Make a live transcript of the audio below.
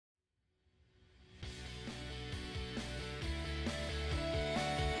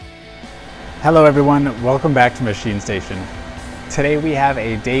Hello everyone, welcome back to MachineStation. Today we have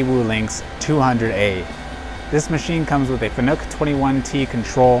a Daewoo Lynx 200A. This machine comes with a Fanuc 21T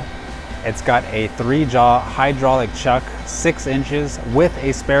control. It's got a 3-jaw hydraulic chuck, 6 inches, with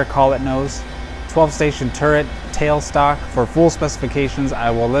a spare collet nose, 12-station turret, tailstock. For full specifications,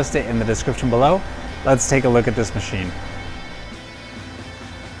 I will list it in the description below. Let's take a look at this machine.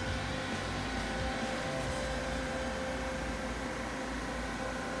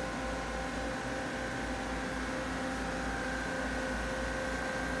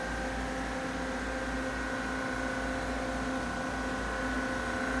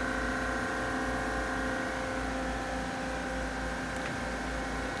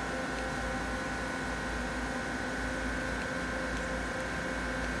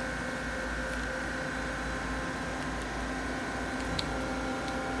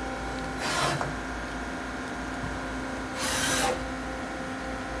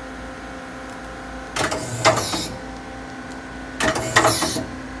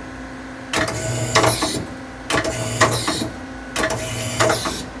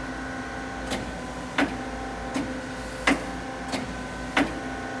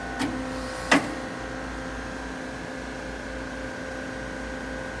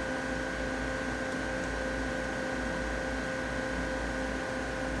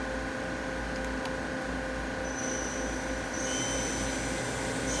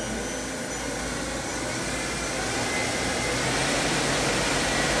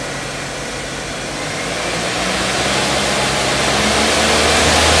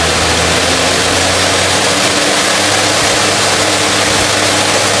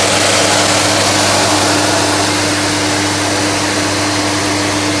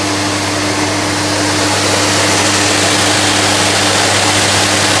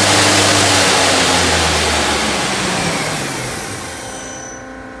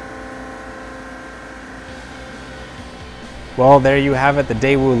 Well, there you have it, the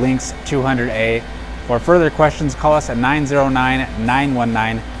Daewoo Lynx 200A. For further questions, call us at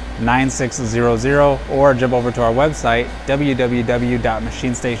 909-919-9600 or jump over to our website,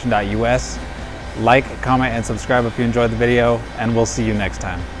 www.machinestation.us. Like, comment, and subscribe if you enjoyed the video, and we'll see you next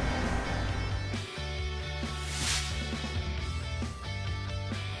time.